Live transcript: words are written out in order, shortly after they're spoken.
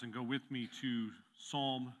And go with me to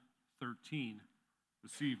Psalm 13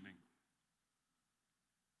 this evening.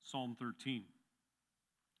 Psalm 13.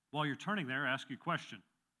 While you're turning there, ask you a question.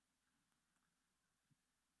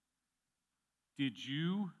 Did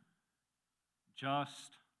you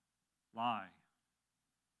just lie?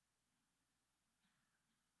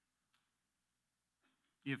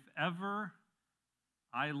 If ever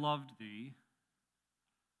I loved thee,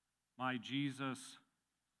 my Jesus,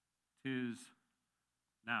 'tis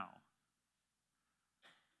now.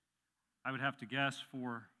 I would have to guess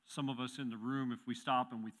for some of us in the room, if we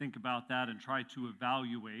stop and we think about that and try to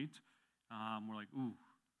evaluate, we're like, ooh,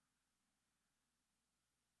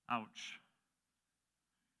 ouch.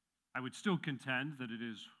 I would still contend that it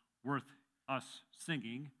is worth us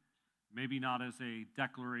singing, maybe not as a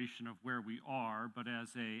declaration of where we are, but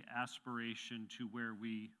as an aspiration to where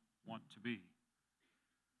we want to be.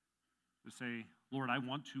 To say, Lord, I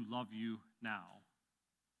want to love you now.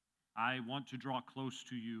 I want to draw close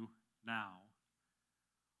to you now.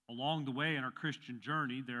 Along the way in our Christian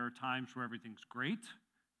journey, there are times where everything's great,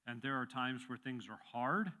 and there are times where things are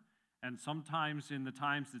hard, and sometimes in the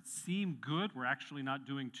times that seem good, we're actually not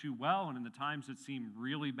doing too well, and in the times that seem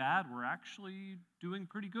really bad, we're actually doing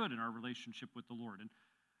pretty good in our relationship with the Lord. In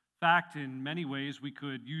fact, in many ways, we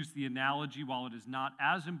could use the analogy, while it is not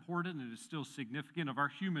as important, it is still significant, of our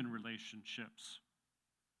human relationships,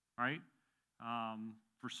 right?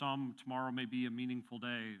 For some, tomorrow may be a meaningful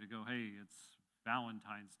day to go, hey, it's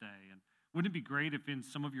Valentine's Day. And wouldn't it be great if in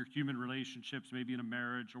some of your human relationships, maybe in a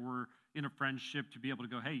marriage or in a friendship, to be able to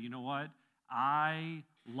go, hey, you know what? I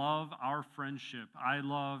love our friendship. I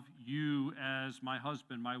love you as my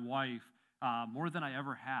husband, my wife, more than I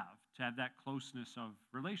ever have, to have that closeness of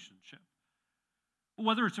relationship.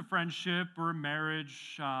 Whether it's a friendship or a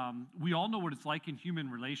marriage, we all know what it's like in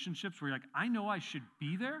human relationships where you're like, I know I should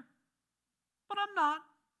be there, but I'm not.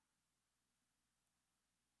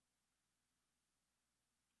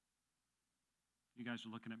 You guys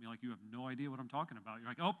are looking at me like you have no idea what I'm talking about. You're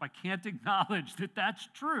like, oh, I can't acknowledge that that's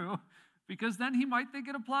true because then he might think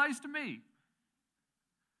it applies to me.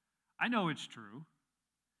 I know it's true.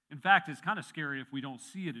 In fact, it's kind of scary if we don't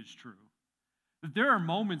see it as true. That there are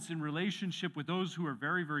moments in relationship with those who are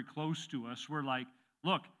very, very close to us where, like,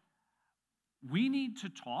 look, we need to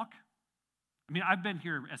talk. I mean, I've been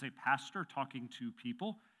here as a pastor talking to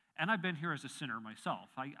people, and I've been here as a sinner myself.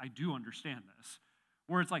 I do understand this.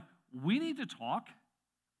 Where it's like, we need to talk.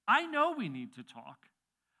 I know we need to talk.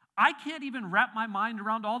 I can't even wrap my mind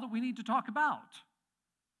around all that we need to talk about.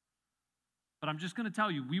 But I'm just going to tell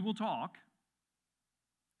you, we will talk,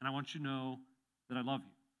 and I want you to know that I love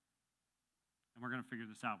you. And we're going to figure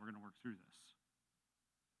this out. We're going to work through this.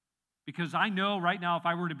 Because I know right now, if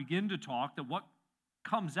I were to begin to talk, that what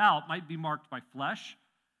comes out might be marked by flesh,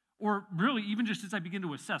 or really even just as I begin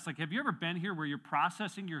to assess. Like, have you ever been here where you're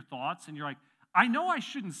processing your thoughts and you're like, I know I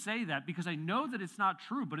shouldn't say that because I know that it's not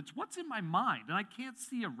true, but it's what's in my mind, and I can't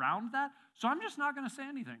see around that, so I'm just not going to say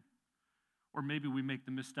anything. Or maybe we make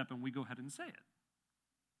the misstep and we go ahead and say it,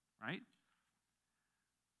 right?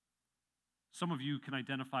 Some of you can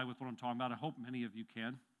identify with what I'm talking about. I hope many of you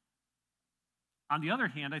can. On the other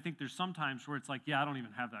hand, I think there's some times where it's like, yeah, I don't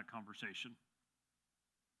even have that conversation.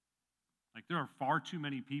 Like, there are far too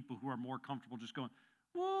many people who are more comfortable just going,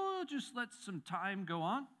 well, just let some time go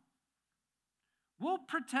on. We'll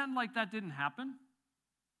pretend like that didn't happen.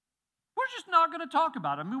 We're just not going to talk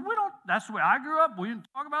about it. I mean, that's the way I grew up. We didn't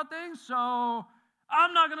talk about things, so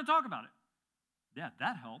I'm not going to talk about it. Yeah,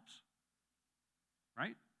 that helps,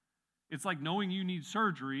 right? It's like knowing you need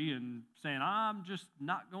surgery and saying, I'm just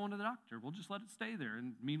not going to the doctor. We'll just let it stay there.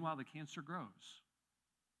 And meanwhile, the cancer grows.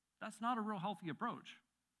 That's not a real healthy approach.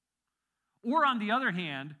 Or on the other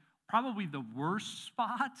hand, probably the worst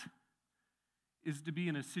spot is to be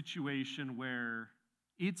in a situation where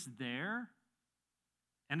it's there,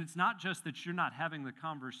 and it's not just that you're not having the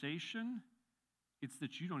conversation, it's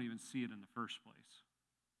that you don't even see it in the first place.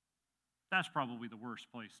 That's probably the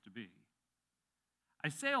worst place to be. I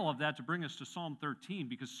say all of that to bring us to Psalm 13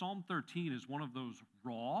 because Psalm 13 is one of those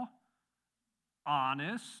raw,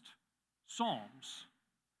 honest Psalms.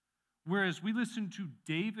 Whereas we listen to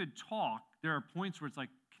David talk, there are points where it's like,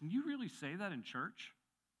 can you really say that in church?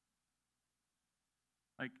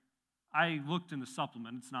 Like, I looked in the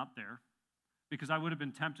supplement, it's not there, because I would have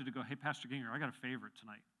been tempted to go, hey, Pastor Ginger, I got a favorite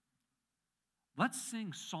tonight. Let's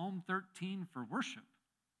sing Psalm 13 for worship.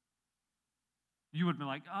 You would have been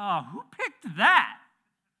like, who picked that?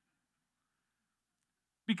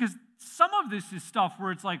 Because some of this is stuff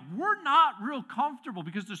where it's like, we're not real comfortable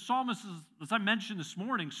because the psalmist, as I mentioned this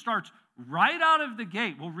morning, starts right out of the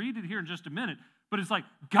gate. We'll read it here in just a minute. But it's like,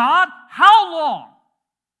 God, how long?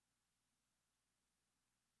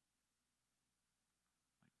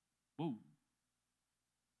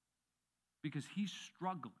 because he's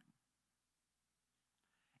struggling.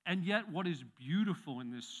 And yet, what is beautiful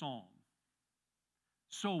in this psalm,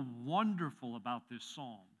 so wonderful about this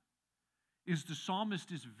psalm, is the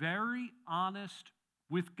psalmist is very honest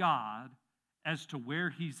with God as to where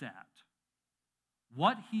he's at,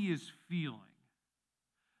 what he is feeling.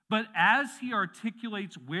 But as he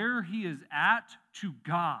articulates where he is at to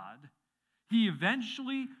God, he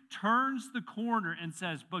eventually turns the corner and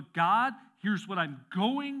says, but God, here's what I'm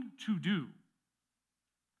going to do.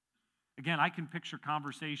 Again, I can picture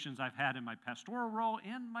conversations I've had in my pastoral role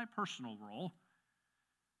and my personal role,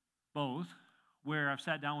 both, where I've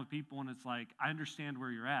sat down with people and it's like, I understand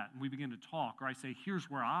where you're at. And we begin to talk, or I say, here's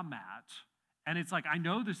where I'm at. And it's like, I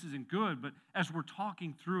know this isn't good, but as we're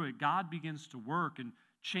talking through it, God begins to work and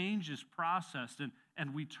change is processed,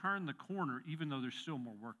 and we turn the corner even though there's still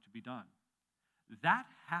more work to be done. That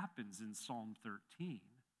happens in Psalm 13.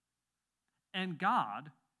 And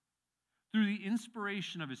God, through the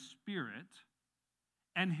inspiration of his Spirit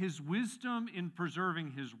and his wisdom in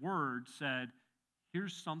preserving his word, said,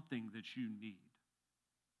 here's something that you need.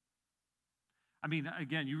 I mean,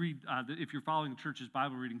 again, you read, if you're following the church's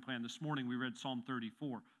Bible reading plan, this morning we read Psalm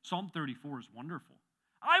 34. Psalm 34 is wonderful.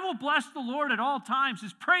 I will bless the Lord at all times.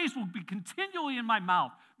 His praise will be continually in my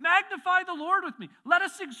mouth. Magnify the Lord with me. Let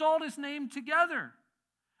us exalt his name together.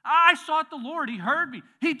 I sought the Lord. He heard me.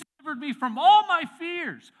 He delivered me from all my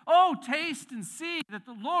fears. Oh, taste and see that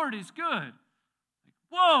the Lord is good.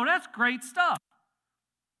 Whoa, that's great stuff.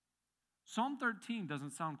 Psalm 13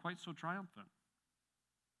 doesn't sound quite so triumphant.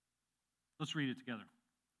 Let's read it together.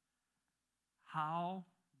 How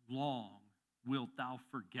long wilt thou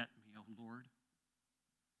forget me, O Lord?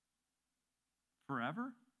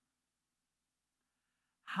 Forever?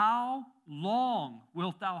 How long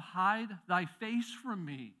wilt thou hide thy face from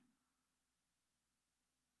me?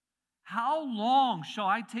 How long shall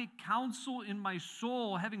I take counsel in my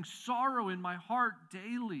soul, having sorrow in my heart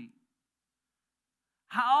daily?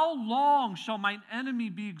 How long shall mine enemy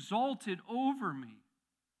be exalted over me?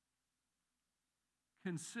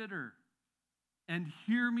 Consider and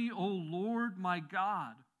hear me, O Lord my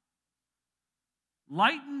God.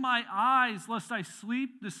 Lighten my eyes, lest I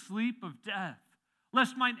sleep the sleep of death,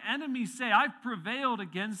 lest mine enemies say, I've prevailed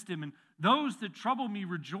against him, and those that trouble me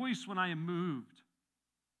rejoice when I am moved.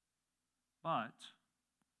 But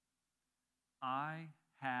I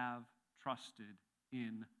have trusted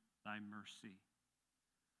in thy mercy.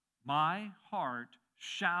 My heart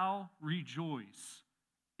shall rejoice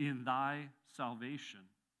in thy salvation.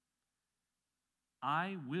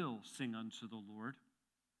 I will sing unto the Lord,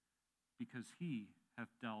 because he hath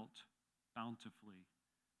dealt bountifully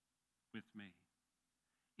with me.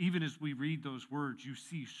 Even as we read those words, you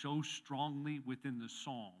see so strongly within the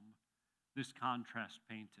psalm this contrast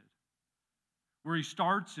painted, where he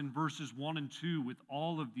starts in verses 1 and 2 with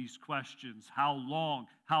all of these questions. How long?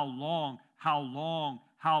 How long? How long?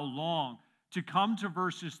 How long? To come to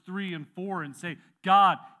verses 3 and 4 and say,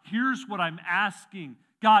 God, here's what I'm asking.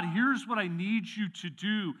 God, here's what I need you to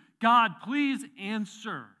do. God, please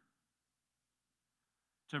answer.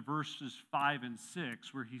 To verses 5 and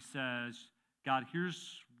 6, where he says, God,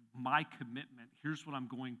 here's my commitment. Here's what I'm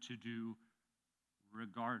going to do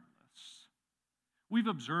regardless. We've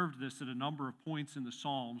observed this at a number of points in the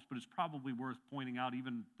Psalms, but it's probably worth pointing out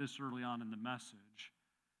even this early on in the message,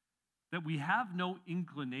 that we have no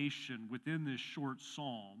inclination within this short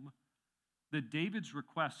psalm that David's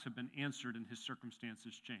requests have been answered and his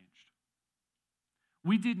circumstances changed.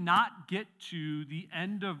 We did not get to the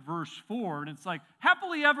end of verse 4, and it's like,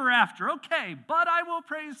 happily ever after. Okay, but I will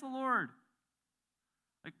praise the Lord.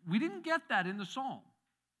 Like, we didn't get that in the psalm.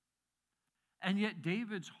 And yet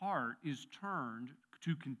David's heart is turned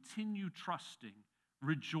to continue trusting,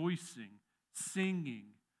 rejoicing, singing,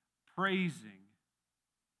 praising,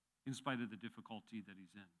 in spite of the difficulty that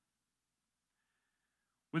he's in.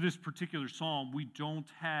 With this particular psalm, we don't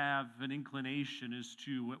have an inclination as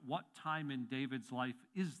to at what time in David's life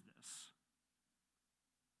is this.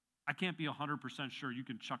 I can't be 100% sure. You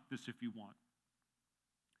can chuck this if you want.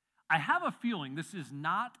 I have a feeling this is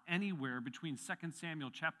not anywhere between 2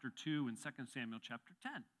 Samuel chapter 2 and 2 Samuel chapter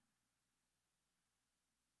 10.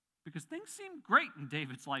 Because things seem great in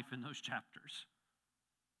David's life in those chapters.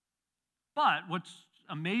 But what's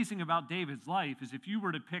amazing about David's life is if you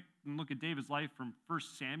were to pick and look at David's life from 1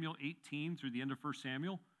 Samuel 18 through the end of 1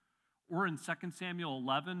 Samuel, or in 2 Samuel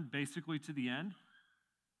 11, basically to the end,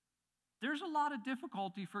 there's a lot of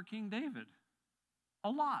difficulty for King David. A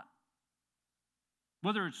lot.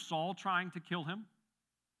 Whether it's Saul trying to kill him,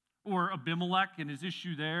 or Abimelech and his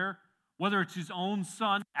issue there, whether it's his own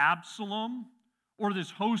son Absalom, or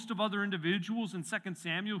this host of other individuals in 2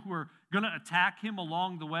 Samuel who are going to attack him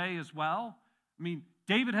along the way as well? I mean,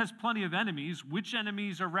 David has plenty of enemies. Which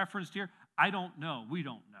enemies are referenced here? I don't know. We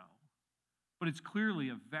don't know. But it's clearly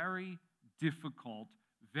a very difficult,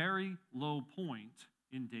 very low point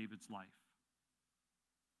in David's life.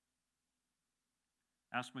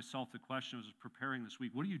 Asked myself the question as I was preparing this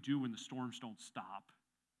week, what do you do when the storms don't stop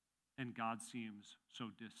and God seems so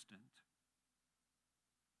distant?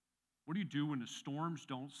 What do you do when the storms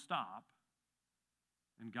don't stop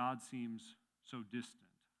and God seems so distant?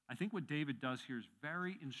 I think what David does here is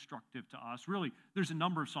very instructive to us. Really, there's a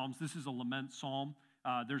number of psalms. This is a lament psalm.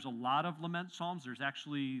 There's a lot of lament psalms.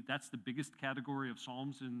 That's the biggest category of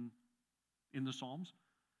psalms in the Psalms.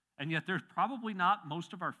 And yet there's probably not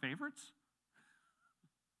most of our favorites.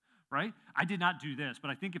 Right? I did not do this,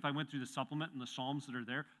 but I think if I went through the supplement and the psalms that are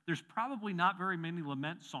there, there's probably not very many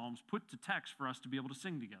lament psalms put to text for us to be able to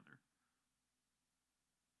sing together.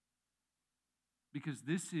 Because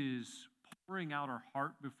this is pouring out our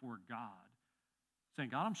heart before God, saying,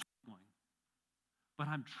 God, I'm struggling, but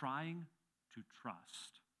I'm trying to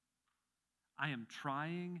trust. I am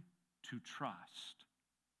trying to trust.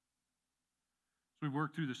 As we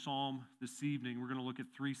work through the psalm this evening, we're going to look at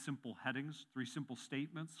three simple headings, three simple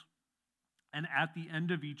statements. And at the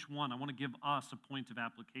end of each one, I want to give us a point of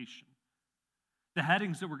application. The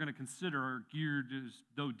headings that we're going to consider are geared as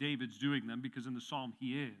though David's doing them, because in the psalm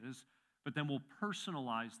he is, but then we'll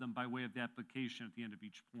personalize them by way of the application at the end of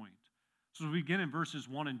each point. So as we begin in verses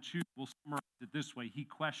 1 and 2, we'll summarize it this way. He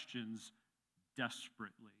questions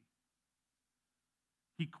desperately.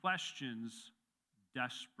 He questions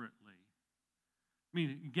desperately. I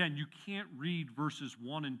mean, again, you can't read verses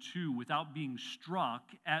 1 and 2 without being struck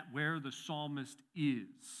at where the psalmist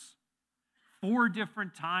is. 4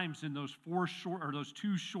 different times in those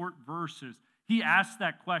two short verses, he asks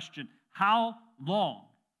that question, how long?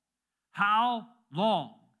 How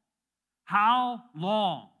long? How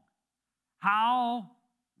long? How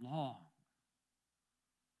long?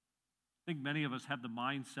 I think many of us have the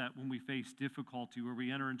mindset when we face difficulty where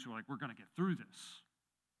we enter into we're going to get through this.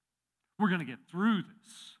 We're going to get through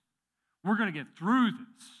this. We're going to get through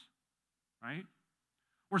this, right?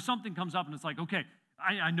 Or something comes up and it's like, okay,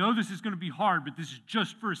 I know this is going to be hard, but this is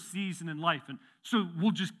just for a season in life. And so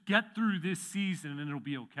we'll just get through this season and it'll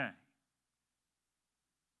be okay.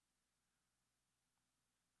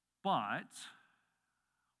 But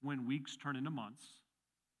when weeks turn into months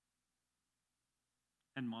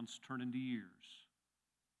and months turn into years,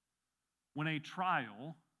 when a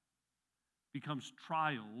trial becomes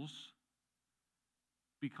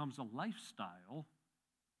a lifestyle,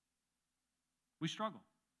 we struggle.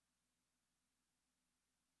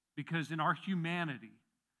 Because in our humanity,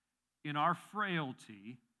 in our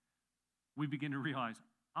frailty, we begin to realize,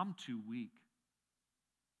 I'm too weak.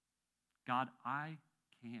 God, I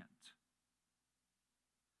can't.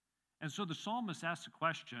 And so the psalmist asks a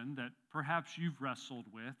question that perhaps you've wrestled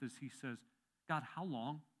with as he says, God, how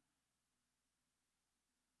long?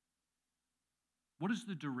 What is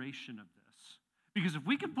the duration of this? Because if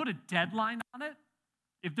we can put a deadline on it,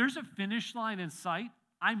 if there's a finish line in sight,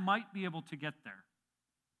 I might be able to get there.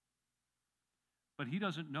 But he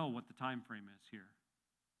doesn't know what the time frame is here.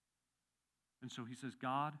 And so he says,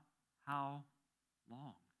 God, how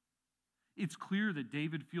long? It's clear that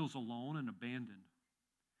David feels alone and abandoned.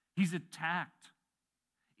 He's attacked.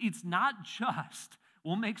 It's not just,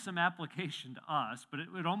 we'll make some application to us, but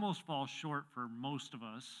it almost falls short for most of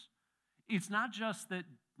us. It's not just that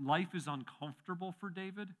life is uncomfortable for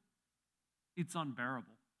David, it's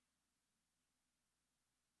unbearable.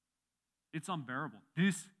 It's unbearable.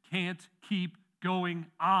 This can't keep going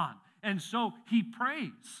on. And so he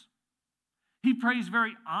prays. He prays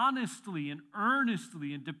very honestly and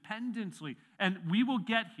earnestly and dependently. And we will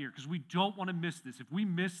get here because we don't want to miss this. If we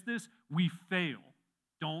miss this, we fail.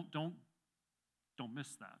 Don't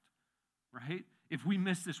miss that, right? If we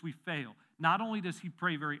miss this, we fail. Not only does he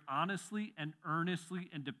pray very honestly and earnestly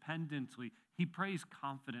and dependently, he prays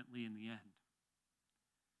confidently in the end.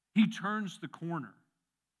 He turns the corner.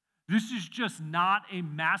 This is just not a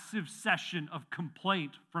massive session of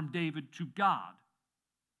complaint from David to God.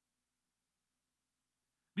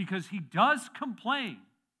 Because he does complain.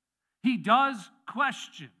 He does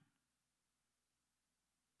question.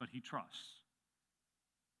 But he trusts.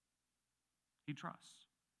 He trusts.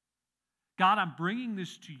 God, I'm bringing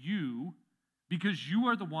this to you because you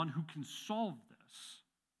are the one who can solve this.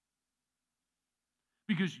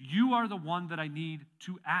 Because you are the one that I need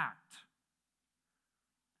to act.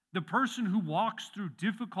 The person who walks through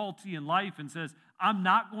difficulty in life and says, I'm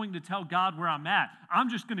not going to tell God where I'm at. I'm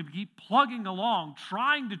just going to keep plugging along,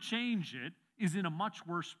 trying to change it, is in a much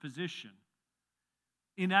worse position.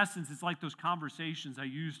 In essence, it's like those conversations I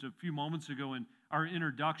used a few moments ago in our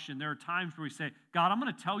introduction. There are times where we say, God, I'm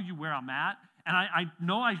going to tell you where I'm at, and I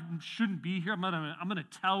know I shouldn't be here. I'm going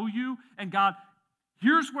to tell you, and God,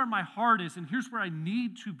 here's where my heart is, and here's where I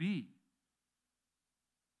need to be.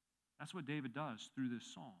 That's what David does through this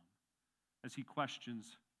psalm as he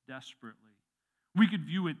questions desperately. We could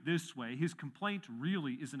view it this way. His complaint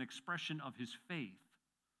really is an expression of his faith.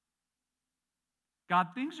 God,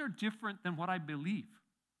 things are different than what I believe.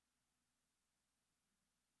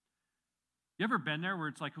 You ever been there where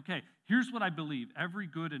it's like, okay, here's what I believe. Every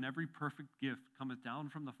good and every perfect gift cometh down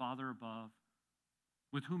from the Father above,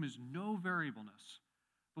 with whom is no variableness.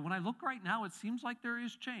 But when I look right now, it seems like there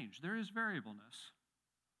is change. There is variableness.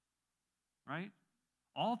 Right?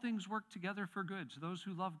 All things work together for good to those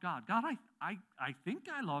who love God. God, I think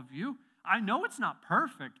I love you. I know it's not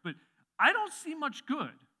perfect, but I don't see much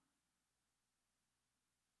good.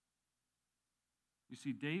 You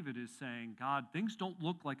see, David is saying, God, things don't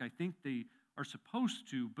look like I think they are supposed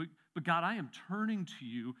to, but God, I am turning to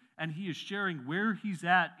you, and he is sharing where he's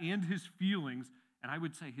at and his feelings, and I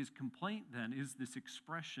would say his complaint then is this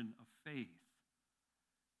expression of faith.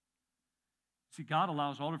 See, God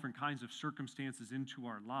allows all different kinds of circumstances into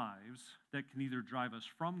our lives that can either drive us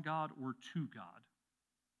from God or to God.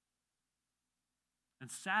 And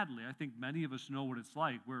sadly, I think many of us know what it's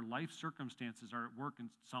like where life circumstances are at work in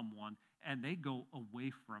someone and they go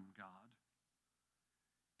away from God.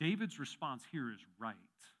 David's response here is right.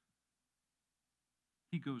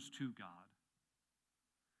 He goes to God.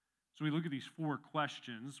 So we look at these four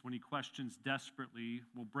questions. When he questions desperately,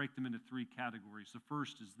 we'll break them into three categories. The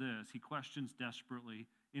first is this: he questions desperately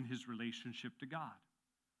in his relationship to God.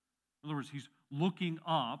 In other words, he's looking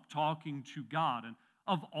up, talking to God. And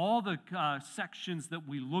of all the sections that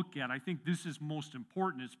we look at, I think this is most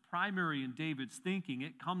important. It's primary in David's thinking.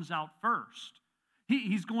 It comes out first.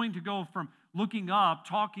 He's going to go from looking up,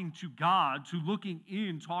 talking to God, to looking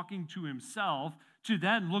in, talking to himself, to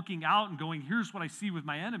then looking out and going, here's what I see with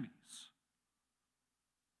my enemies.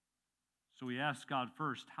 So he asks God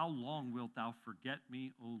first, how long wilt thou forget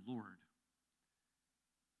me, O Lord?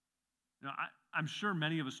 Now, I'm sure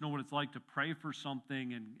many of us know what it's like to pray for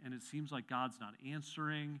something and it seems like God's not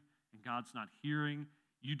answering and God's not hearing.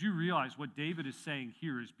 You do realize what David is saying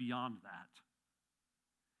here is beyond that.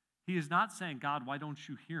 He is not saying, God, why don't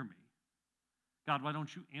you hear me? God, why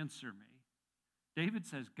don't you answer me? David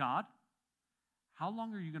says, God, how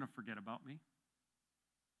long are you going to forget about me?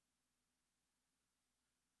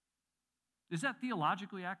 Is that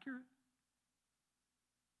theologically accurate?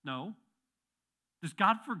 No. Does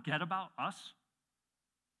God forget about us?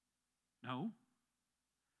 No.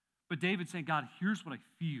 But David's saying, God, here's what I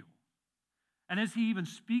feel. And as he even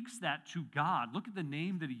speaks that to God, look at the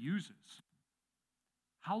name that he uses.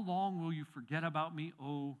 How long will you forget about me,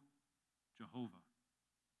 O Jehovah?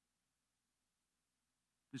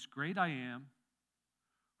 This great I am,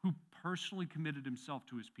 who personally committed himself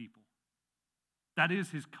to his people. That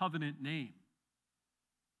is his covenant name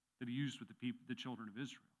that he used with the children of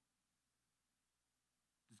Israel.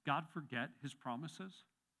 Does God forget his promises?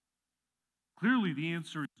 Clearly the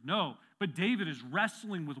answer is no, but David is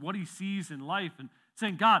wrestling with what he sees in life and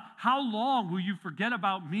saying, God, how long will you forget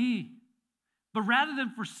about me? But rather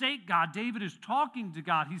than forsake God, David is talking to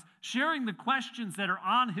God. He's sharing the questions that are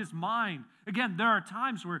on his mind. Again, there are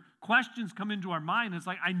times where questions come into our mind. It's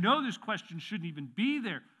like, I know this question shouldn't even be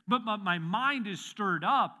there, but my mind is stirred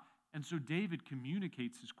up. And so David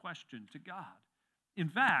communicates his question to God. In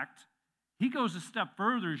fact, he goes a step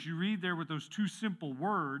further as you read there with those two simple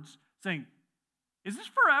words saying, is this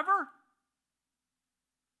forever?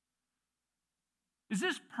 Is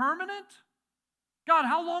this permanent? God,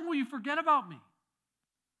 how long will you forget about me?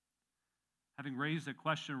 Having raised that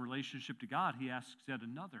question in relationship to God, he asks yet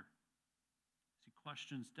another. As he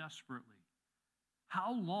questions desperately,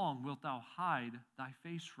 how long wilt thou hide thy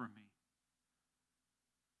face from me?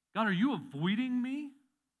 God, are you avoiding me?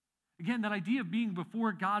 Again, that idea of being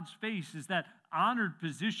before God's face is that honored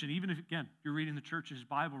position. Even if, again, you're reading the church's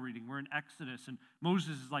Bible reading, we're in Exodus, and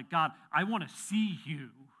Moses is like, God, I want to see you.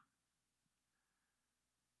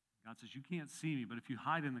 God says, you can't see me, but if you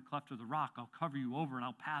hide in the cleft of the rock, I'll cover you over and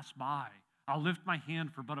I'll pass by. I'll lift my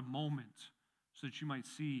hand for but a moment so that you might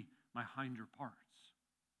see my hinder parts.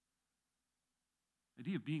 The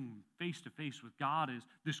idea of being face to face with God is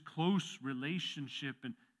this close relationship.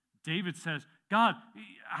 And David says, God,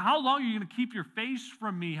 how long are you going to keep your face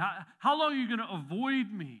from me? How long are you going to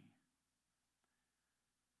avoid me?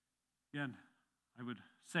 Again, I would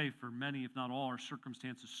say for many, if not all, our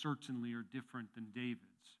circumstances certainly are different than David's.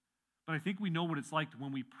 But I think we know what it's like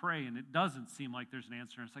when we pray and it doesn't seem like there's an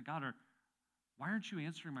answer. And it's like, God, why aren't you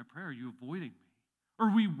answering my prayer? Are you avoiding me?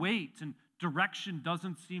 Or we wait and direction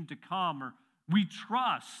doesn't seem to come, or we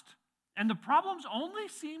trust and the problems only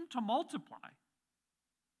seem to multiply.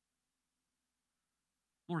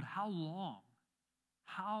 Lord, how long?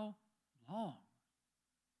 How long?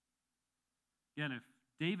 Again, if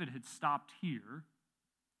David had stopped here,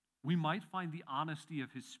 we might find the honesty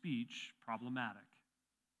of his speech problematic.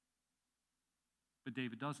 But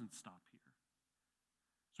David doesn't stop here.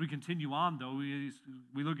 So we continue on, though.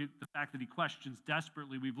 We look at the fact that he questions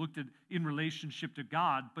desperately. We've looked at in relationship to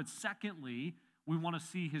God. But secondly, we want to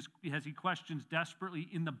see as he questions desperately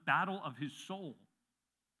in the battle of his soul.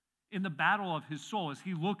 In the battle of his soul, as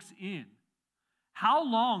he looks in. How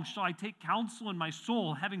long shall I take counsel in my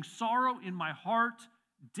soul, having sorrow in my heart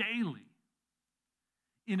daily?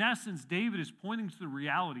 In essence, David is pointing to the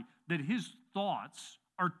reality that his thoughts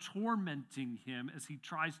are tormenting him as he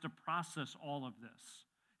tries to process all of this.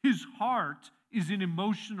 His heart is in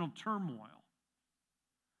emotional turmoil.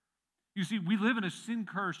 You see, we live in a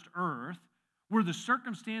sin-cursed earth where the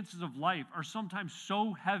circumstances of life are sometimes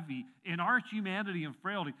so heavy in our humanity and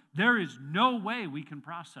frailty, there is no way we can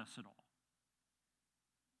process it all.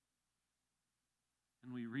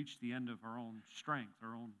 And we reach the end of our own strength,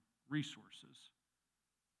 our own resources.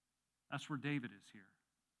 That's where David is here.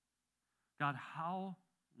 God, how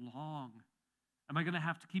long am I going to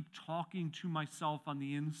have to keep talking to myself on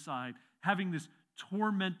the inside, having this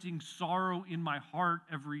tormenting sorrow in my heart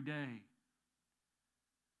every day?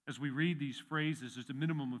 As we read these phrases, there's a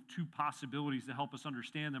minimum of two possibilities to help us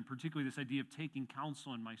understand them, particularly this idea of taking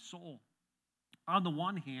counsel in my soul. On the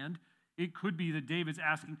one hand, it could be that David's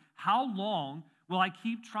asking, how long will I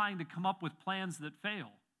keep trying to come up with plans that fail?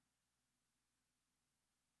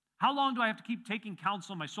 How long do I have to keep taking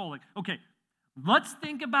counsel in my soul? Like, okay, let's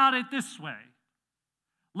think about it this way.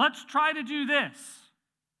 Let's try to do this.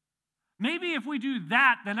 Maybe if we do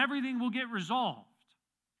that, then everything will get resolved.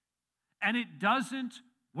 And it doesn't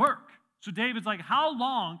work. So David's like, how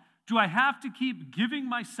long do I have to keep giving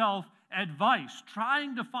myself advice,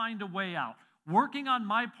 trying to find a way out, working on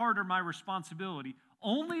my part or my responsibility,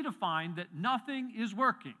 only to find that nothing is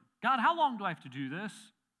working? God, how long do I have to do this?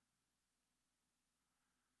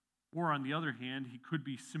 Or on the other hand, he could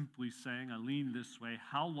be simply saying, I lean this way,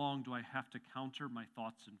 how long do I have to counter my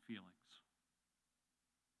thoughts and feelings?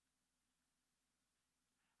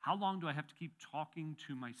 How long do I have to keep talking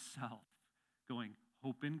to myself, going,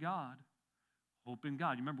 hope in God, hope in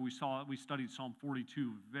God? You remember we studied Psalm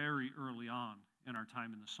 42 very early on in our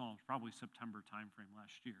time in the Psalms, probably September timeframe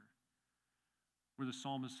last year, where the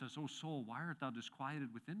psalmist says, "O soul, why art thou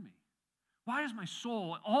disquieted within me? Why is my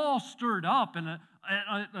soul all stirred up and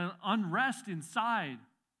an unrest inside?"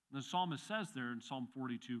 And the psalmist says there in Psalm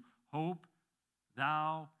 42, hope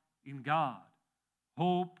thou in God.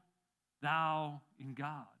 Hope thou in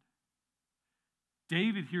God.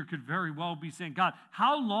 David here could very well be saying, God,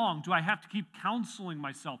 how long do I have to keep counseling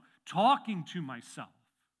myself, talking to myself?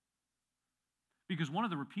 Because one of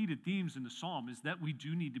the repeated themes in the psalm is that we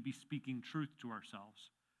do need to be speaking truth to ourselves.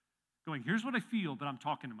 Going, here's what I feel, but I'm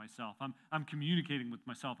talking to myself. I'm communicating with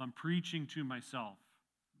myself. I'm preaching to myself.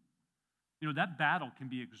 You know, that battle can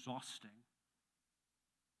be exhausting.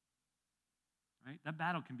 Right? That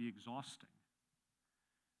battle can be exhausting.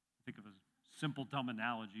 Think of a simple, dumb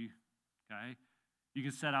analogy, okay? You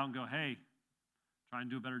can set out and go, hey, try and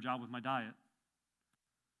do a better job with my diet.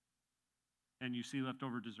 And you see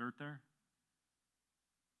leftover dessert there?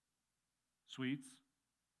 Sweets?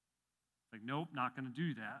 It's like, nope, not going to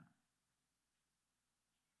do that.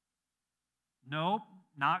 Nope,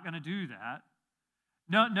 not going to do that.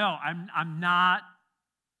 No, I'm not.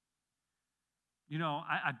 You know,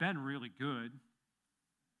 I've been really good.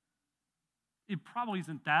 It probably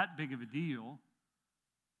isn't that big of a deal.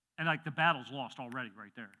 And like the battle's lost already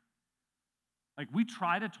right there. Like we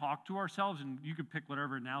try to talk to ourselves, and you can pick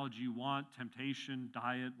whatever analogy you want, temptation,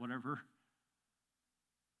 diet, whatever.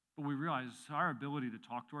 But we realize our ability to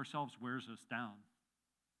talk to ourselves wears us down.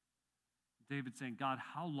 David's saying, God,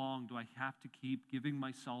 how long do I have to keep giving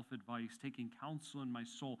myself advice, taking counsel in my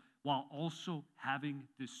soul, while also having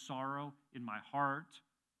this sorrow in my heart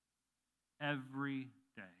every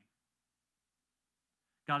day?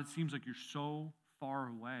 God, it seems like you're so far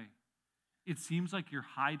away. It seems like you're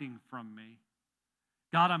hiding from me.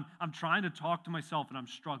 God, I'm trying to talk to myself and I'm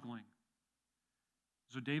struggling.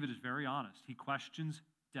 So David is very honest. He questions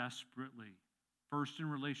desperately. First, in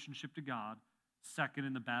relationship to God. Second,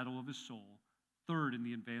 in the battle of his soul. Third, in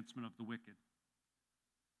the advancement of the wicked.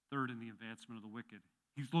 Third, in the advancement of the wicked.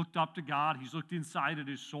 He's looked up to God. He's looked inside at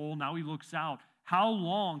his soul. Now he looks out. How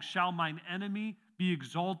long shall mine enemy be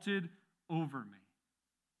exalted over me?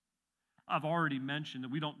 I've already mentioned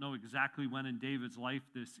that we don't know exactly when in David's life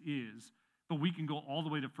this is, but we can go all the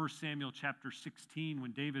way to 1 Samuel chapter 16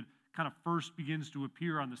 when David kind of first begins to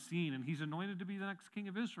appear on the scene and he's anointed to be the next king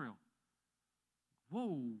of Israel.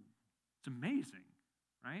 Whoa, it's amazing,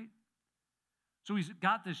 right? So he's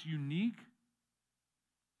got this unique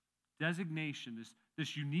designation,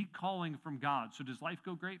 this unique calling from God. So does life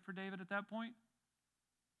go great for David at that point?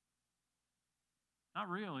 Not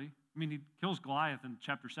really. I mean, he kills Goliath in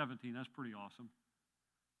chapter 17. That's pretty awesome.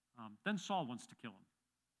 Then Saul wants to kill him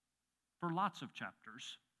for lots of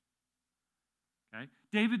chapters. Okay?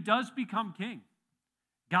 David does become king.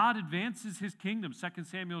 God advances his kingdom, 2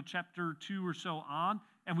 Samuel chapter 2 or so on,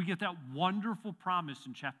 and we get that wonderful promise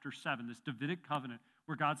in chapter 7, this Davidic covenant,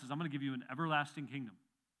 where God says, I'm going to give you an everlasting kingdom.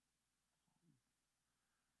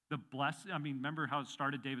 Remember how it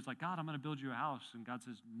started? David's like, God, I'm going to build you a house. And God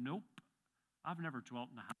says, nope, I've never dwelt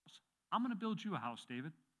in a house. I'm going to build you a house,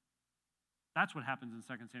 David. That's what happens in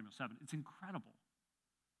 2 Samuel 7. It's incredible.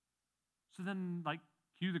 So then,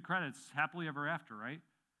 cue the credits, happily ever after, right?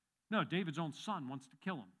 No, David's own son wants to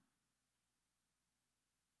kill him.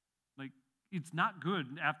 It's not good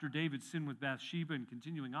after David's sin with Bathsheba and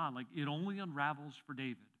continuing on. It only unravels for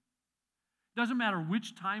David. Doesn't matter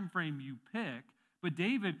which time frame you pick, but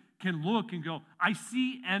David can look and go, I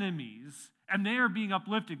see enemies, and they are being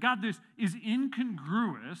uplifted. God, this is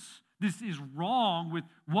incongruous. This is wrong with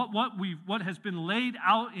what has been laid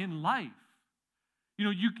out in life.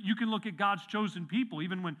 You can look at God's chosen people,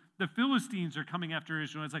 even when the Philistines are coming after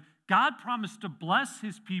Israel. It's like, God promised to bless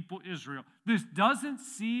his people Israel. This doesn't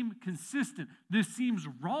seem consistent. This seems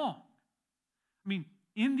wrong.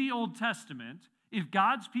 In the Old Testament, if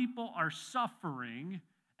God's people are suffering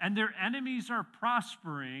and their enemies are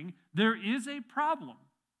prospering, there is a problem.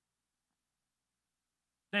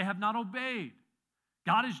 They have not obeyed.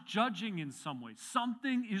 God is judging in some way.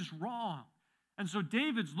 Something is wrong. And so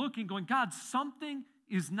David's looking, going, God, something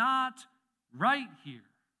is not right here.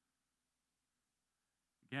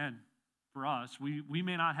 Again, for us, we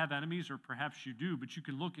may not have enemies, or perhaps you do, but you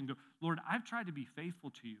can look and go, Lord, I've tried to be faithful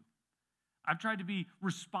to you. I've tried to be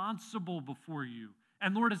responsible before you.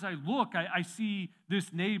 And Lord, as I look, I see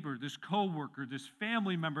this neighbor, this coworker, this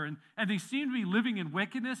family member, and they seem to be living in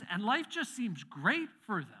wickedness, and life just seems great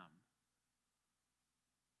for them.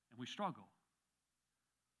 And we struggle.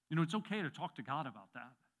 It's okay to talk to God about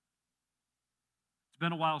that. It's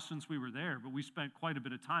been a while since we were there, but we spent quite a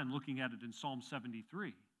bit of time looking at it in Psalm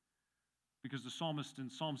 73. Because the psalmist in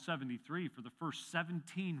Psalm 73, for the first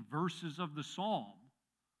 17 verses of the psalm,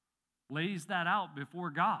 lays that out before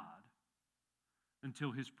God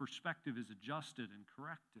until his perspective is adjusted and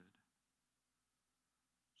corrected.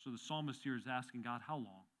 So the psalmist here is asking God, how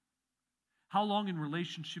long? How long in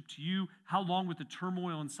relationship to you? How long with the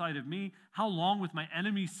turmoil inside of me? How long with my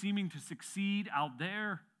enemies seeming to succeed out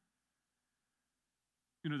there?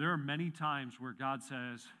 There are many times where God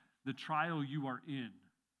says, the trial you are in,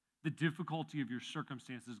 the difficulty of your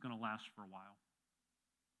circumstances is going to last for a while.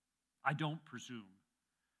 I don't presume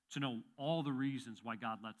to know all the reasons why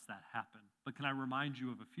God lets that happen, but can I remind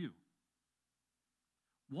you of a few?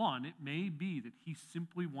 One, it may be that he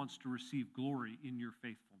simply wants to receive glory in your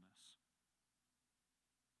faithfulness.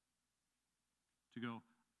 To go,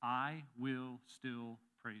 I will still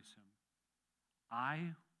praise him. I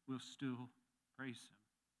will still praise him.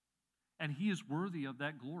 And he is worthy of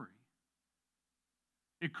that glory.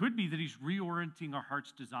 It could be that he's reorienting our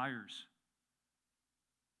heart's desires,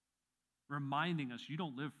 reminding us you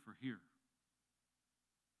don't live for here.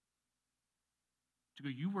 To go,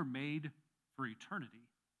 you were made for eternity.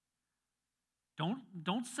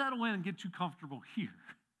 Don't settle in and get too comfortable here.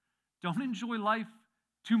 Don't enjoy life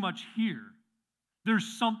too much here.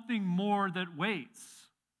 There's something more that waits.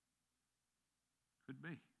 Could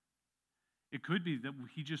be. It could be that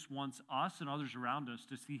he just wants us and others around us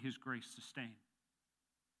to see his grace sustain.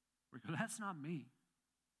 We go, that's not me.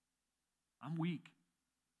 I'm weak.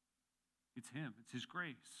 It's him. It's his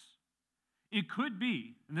grace. It could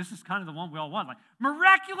be, and this is kind of the one we all want,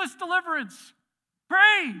 miraculous deliverance.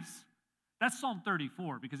 Praise. That's Psalm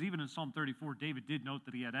 34, because even in Psalm 34, David did note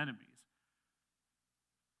that he had enemies.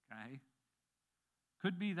 Okay?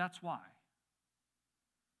 Could be that's why.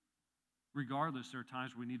 Regardless, there are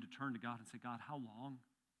times we need to turn to God and say, God, how long?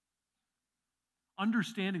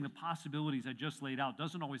 Understanding the possibilities I just laid out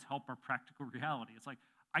doesn't always help our practical reality. It's like,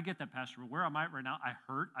 I get that, Pastor, but where I'm at right now, I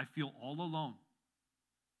hurt. I feel all alone.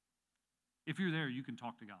 If you're there, you can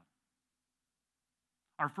talk to God.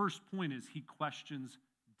 Our first point is he questions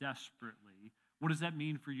desperately. What does that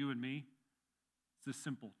mean for you and me? It's this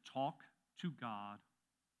simple. Talk to God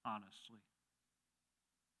honestly.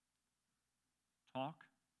 Talk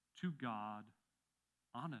to God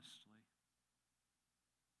honestly.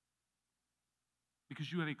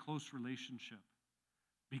 Because you have a close relationship.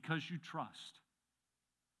 Because you trust.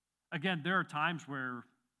 Again, there are times where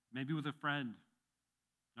maybe with a friend,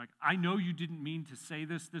 like, I know you didn't mean to say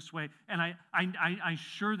this way, and I'm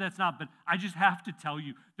sure that's not, but I just have to tell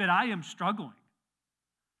you that I am struggling.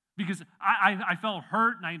 Because I felt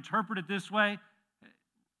hurt and I interpret it this way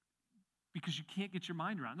because you can't get your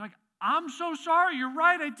mind around it. Like, I'm so sorry, you're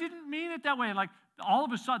right, I didn't mean it that way. And like, all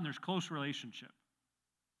of a sudden, there's close relationship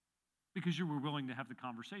because you were willing to have the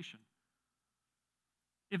conversation.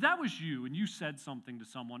 If that was you and you said something to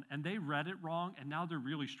someone and they read it wrong and now they're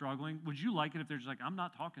really struggling, would you like it if they're just like, I'm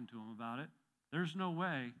not talking to them about it? There's no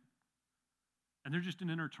way. And they're just in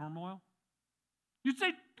inner turmoil? You'd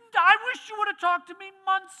say, I wish you would have talked to me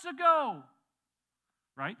months ago.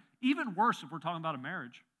 Right? Even worse if we're talking about a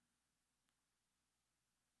marriage.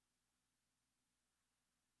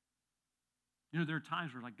 You know, there are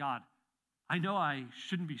times where like, God, I know I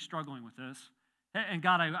shouldn't be struggling with this. And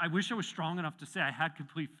God, I wish I was strong enough to say I had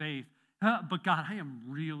complete faith. But God, I am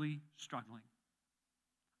really struggling.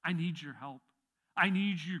 I need your help. I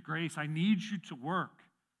need your grace. I need you to work.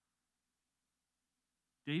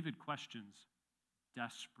 David questions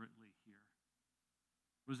desperately here.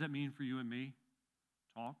 What does that mean for you and me?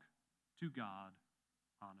 Talk to God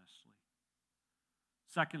honestly.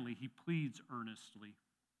 Secondly, he pleads earnestly.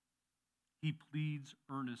 He pleads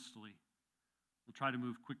earnestly. We'll try to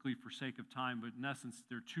move quickly for sake of time, but in essence,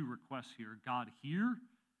 there are two requests here. God, hear,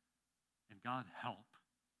 and God, help.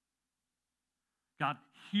 God,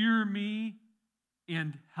 hear me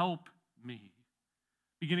and help me.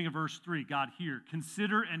 Beginning of verse 3, God, hear.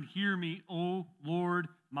 Consider and hear me, O Lord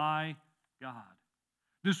my God.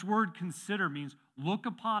 This word consider means look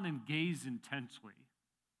upon and gaze intensely.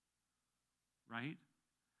 Right?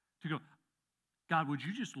 To go, God, would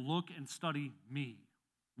you just look and study me,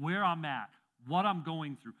 where I'm at, what I'm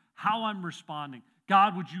going through, how I'm responding.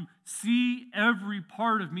 God, would you see every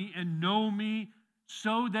part of me and know me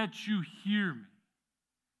so that you hear me?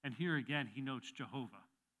 And here again, he notes Jehovah,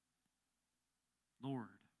 Lord.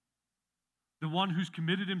 The one who's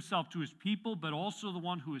committed himself to his people, but also the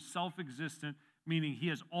one who is self-existent, meaning he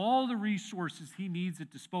has all the resources he needs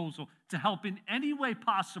at disposal to help in any way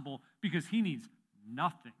possible because he needs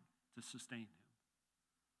nothing to sustain him.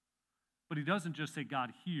 But he doesn't just say,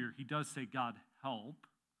 God, hear. He does say, God, help.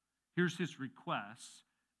 Here's his request.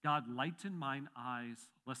 God, lighten mine eyes,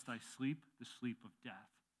 lest I sleep the sleep of death.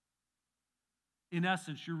 In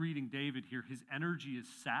essence, you're reading David here. His energy is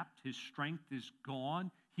sapped. His strength is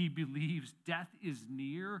gone. He believes death is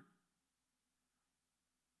near.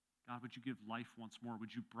 God, would you give life once more?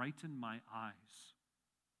 Would you brighten my eyes?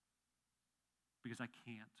 Because I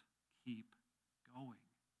can't keep going.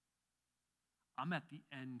 I'm at the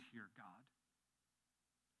end here, God.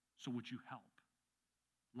 So would you help?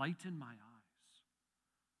 Lighten my eyes.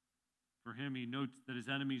 For him, he notes that his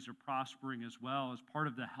enemies are prospering as well. As part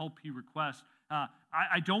of the help he requests,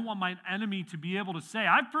 I don't want my enemy to be able to say,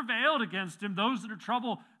 I've prevailed against him. Those that are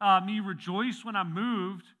trouble me rejoice when I'm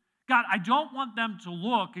moved. God, I don't want them to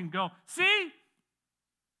look and go, see,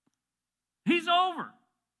 he's over.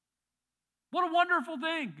 What a wonderful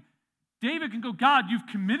thing. David can go, God, you've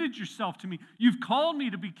committed yourself to me. You've called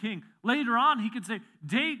me to be king. Later on, he could say,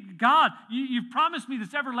 God, you've promised me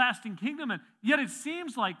this everlasting kingdom, and yet it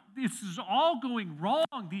seems like this is all going wrong.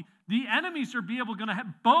 The enemies are going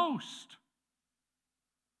to boast.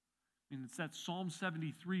 I mean, it's that Psalm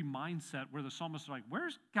 73 mindset where the psalmist is like,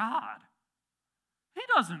 where's God? He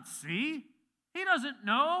doesn't see. He doesn't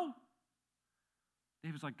know.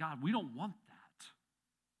 David's like, God, we don't want that.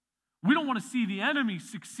 We don't want to see the enemy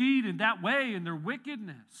succeed in that way in their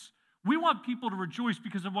wickedness. We want people to rejoice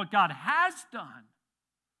because of what God has done.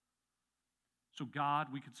 So God,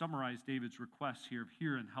 we could summarize David's request here of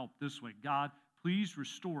hear and help this way. God, please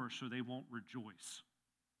restore so they won't rejoice.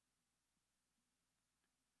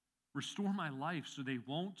 Restore my life so they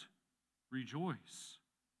won't rejoice.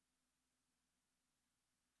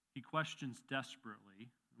 He questions desperately,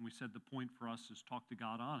 and we said the point for us is talk to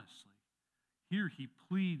God honestly. Here he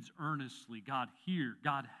pleads earnestly, God, hear,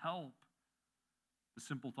 God, help. The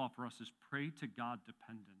simple thought for us is pray to God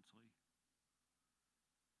dependently.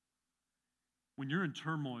 When you're in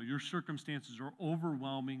turmoil, your circumstances are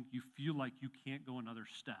overwhelming, you feel like you can't go another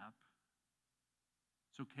step,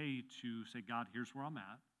 it's okay to say, God, here's where I'm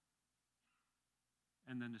at.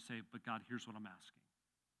 And then to say, but God, here's what I'm asking.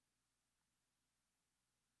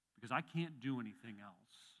 Because I can't do anything else.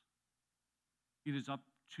 It is up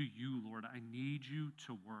to you, Lord. I need you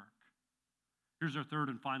to work. Here's our third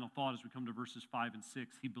and final thought as we come to verses 5 and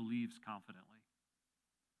 6. He believes confidently.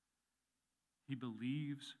 He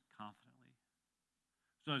believes confidently.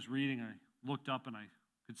 So I was reading, I looked up and I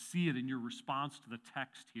could see it in your response to the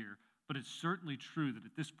text here, but it's certainly true that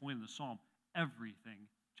at this point in the psalm, everything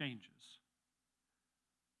changes.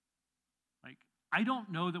 Like, I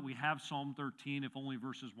don't know that we have Psalm 13 if only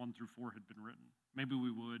verses 1 through 4 had been written. Maybe we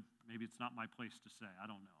would. Maybe it's not my place to say. I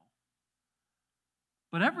don't know.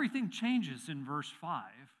 But everything changes in verse 5.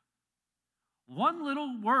 One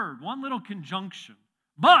little word, one little conjunction.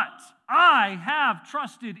 But I have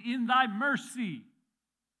trusted in thy mercy.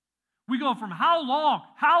 We go from how long?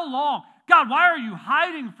 How long? God, why are you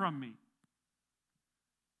hiding from me?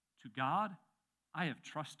 To God, I have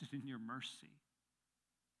trusted in your mercy.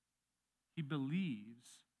 He believes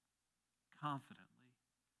confidently.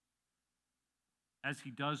 As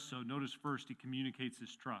he does so, notice first he communicates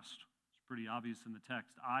his trust. It's pretty obvious in the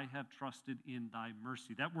text. I have trusted in thy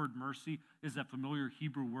mercy. That word mercy is that familiar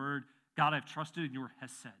Hebrew word. God, I've trusted in your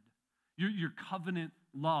hesed, your covenant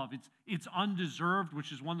love. It's undeserved,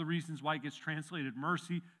 which is one of the reasons why it gets translated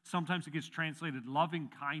mercy. Sometimes it gets translated loving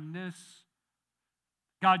kindness.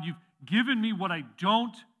 God, you've given me what I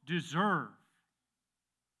don't deserve.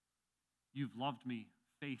 You've loved me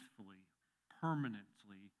faithfully,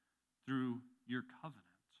 permanently through your covenant.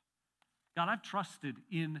 God, I've trusted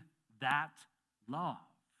in that love.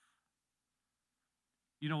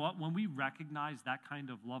 You know what? When we recognize that kind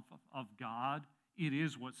of love of God, it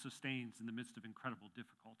is what sustains in the midst of incredible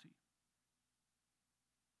difficulty.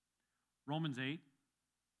 Romans 8.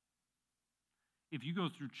 If you go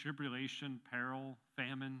through tribulation, peril,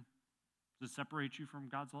 famine, does it separate you from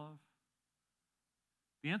God's love?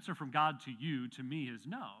 The answer from God to you, to me, is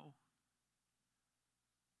no.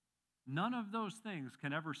 None of those things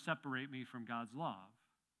can ever separate me from God's love.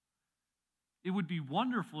 It would be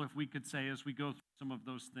wonderful if we could say, as we go through some of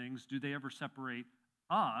those things, do they ever separate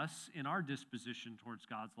us in our disposition towards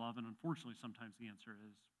God's love? And unfortunately, sometimes the answer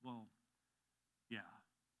is, well, yeah.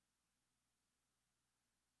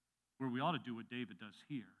 Where we ought to do what David does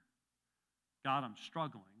here. God, I'm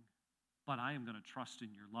struggling, but I am going to trust in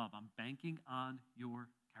your love. I'm banking on your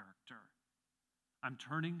character. I'm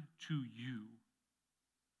turning to you.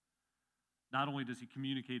 Not only does he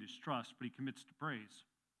communicate his trust, but he commits to praise.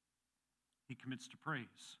 He commits to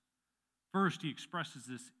praise. First, he expresses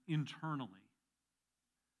this internally.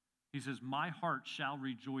 He says, my heart shall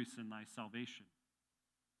rejoice in thy salvation.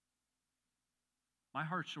 My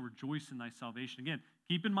heart shall rejoice in thy salvation. Again,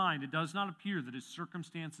 keep in mind, it does not appear that his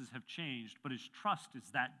circumstances have changed, but his trust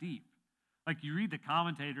is that deep. Like you read the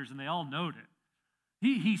commentators and they all note it.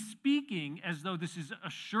 He's speaking as though this is a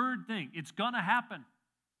assured thing. It's going to happen.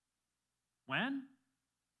 When?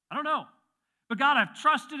 I don't know. But God, I've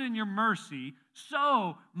trusted in your mercy,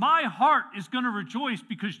 so my heart is going to rejoice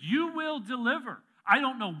because you will deliver. I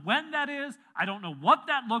don't know when that is. I don't know what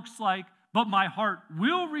that looks like, but my heart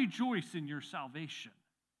will rejoice in your salvation.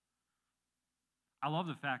 I love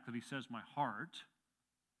the fact that he says my heart,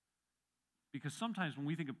 because sometimes when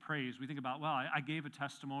we think of praise, we think about, well, I gave a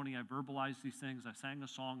testimony, I verbalized these things, I sang a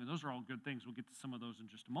song, and those are all good things. We'll get to some of those in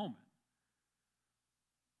just a moment.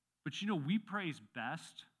 But you know, we praise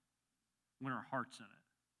best when our heart's in it.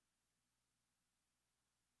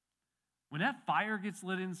 When that fire gets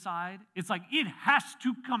lit inside, it's like it has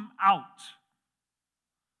to come out.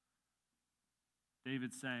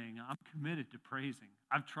 David's saying, I'm committed to praising.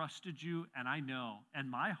 I've trusted you, and I know, and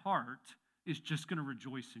my heart is just going to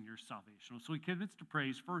rejoice in your salvation. So he commits to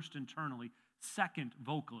praise, first internally, second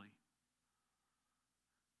vocally.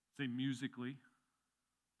 Say musically.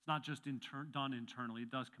 It's not just done internally, it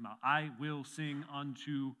does come out. I will sing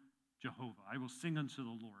unto Jehovah. I will sing unto the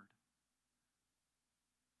Lord.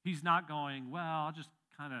 He's not going, well, I'll just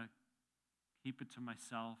kind of keep it to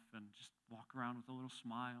myself and just walk around with a little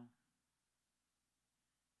smile.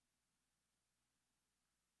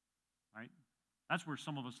 Right? That's where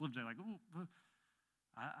some of us live today, like, oh,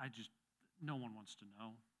 I just, no one wants to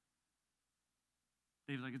know.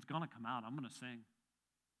 David's like, it's going to come out. I'm going to sing.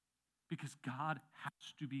 Because God has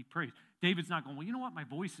to be praised. David's not going, well, you know what? My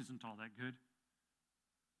voice isn't all that good.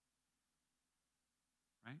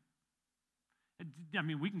 Right? I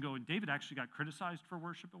mean, we can go, and David actually got criticized for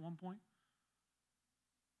worship at one point.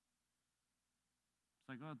 It's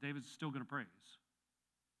like, well, David's still going to praise.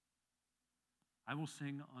 I will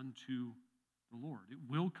sing unto the Lord. It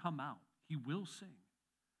will come out. He will sing.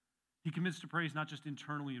 He commits to praise not just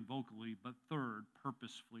internally and vocally, but third,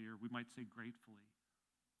 purposefully, or we might say gratefully.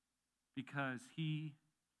 Because he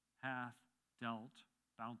hath dealt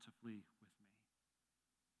bountifully with me.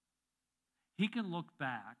 He can look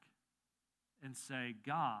back and say,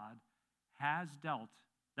 God has dealt.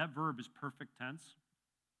 That verb is perfect tense.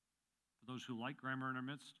 For those who like grammar in our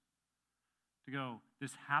midst, to go,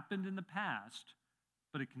 this happened in the past,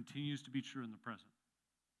 but it continues to be true in the present.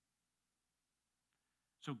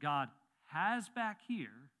 So God has back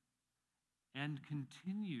here and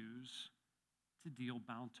continues to deal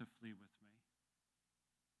bountifully with me.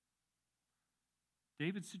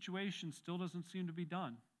 David's situation still doesn't seem to be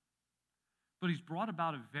done, but he's brought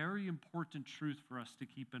about a very important truth for us to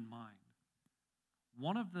keep in mind.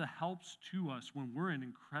 One of the helps to us when we're in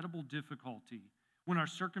incredible difficulty, when our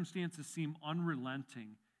circumstances seem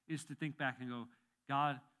unrelenting, is to think back and go,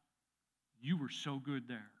 God, you were so good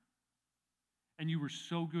there. And you were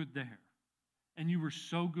so good there. And you were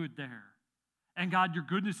so good there. And God, your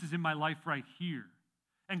goodness is in my life right here.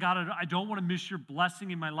 And God, I don't want to miss your blessing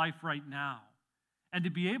in my life right now. And to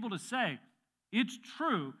be able to say, it's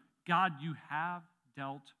true, God, you have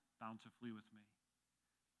dealt bountifully with me.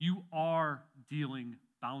 You are dealing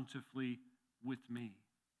bountifully with me.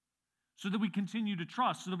 So that we continue to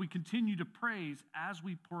trust, so that we continue to praise as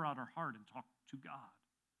we pour out our heart and talk to God.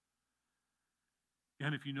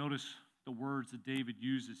 And if you notice the words that David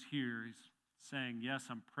uses here, he's saying, yes,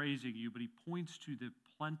 I'm praising you, but he points to the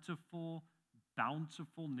plentiful,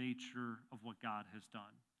 bountiful nature of what God has done.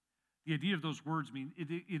 The idea of those words mean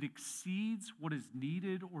it exceeds what is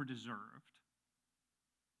needed or deserved.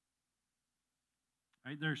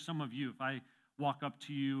 Right? There's some of you, if I walk up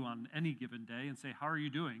to you on any given day and say, how are you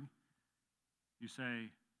doing? You say,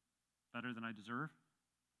 better than I deserve.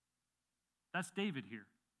 That's David here.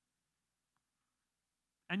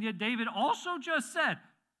 And yet David also just said,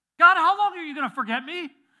 God, how long are you going to forget me?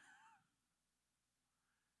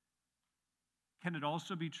 Can it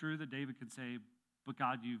also be true that David could say, but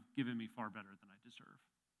God, you've given me far better than I deserve?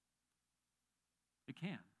 It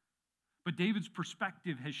can. But David's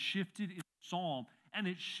perspective has shifted in the psalm, and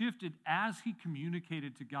it shifted as he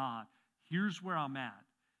communicated to God, here's where I'm at.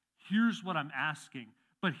 Here's what I'm asking,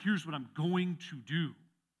 but here's what I'm going to do.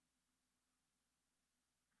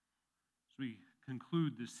 As we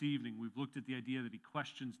conclude this evening, we've looked at the idea that he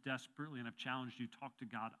questions desperately, and I've challenged you to talk to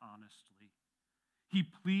God honestly. He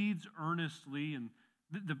pleads earnestly, and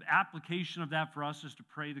the application of that for us is to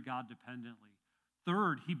pray to God dependently.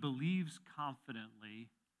 Third, he believes confidently,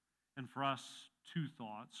 and for us, two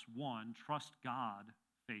thoughts. One, trust God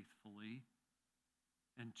faithfully,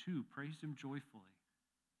 and two, praise him joyfully.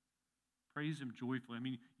 Praise him joyfully. I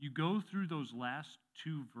mean, you go through those last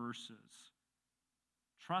two verses.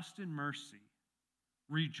 Trust in mercy.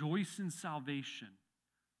 Rejoice in salvation.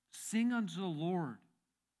 Sing unto the Lord.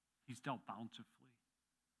 He's dealt bountifully.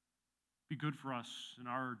 Be good for us in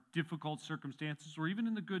our difficult circumstances or even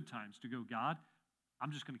in the good times to go, God,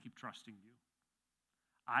 I'm just going to keep trusting you.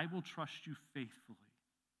 I will trust you faithfully,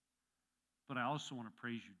 but I also want to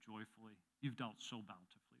praise you joyfully. You've dealt so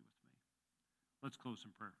bountifully with me. Let's close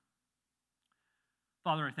in prayer.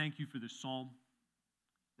 Father, I thank you for this psalm,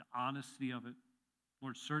 the honesty of it.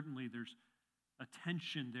 Lord, certainly there's a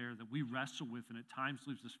tension there that we wrestle with and at times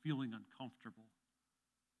leaves us feeling uncomfortable.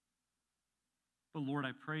 But Lord,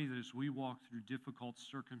 I pray that as we walk through difficult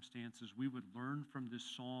circumstances, we would learn from this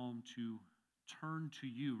psalm to turn to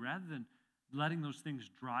you rather than letting those things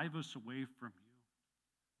drive us away from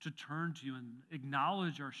you, to turn to you and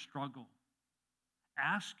acknowledge our struggle,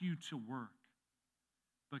 ask you to work,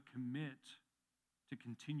 but commit to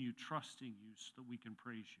continue trusting you so that we can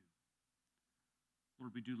praise you.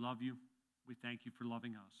 Lord, we do love you. We thank you for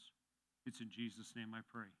loving us. It's in Jesus' name I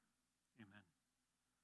pray. Amen.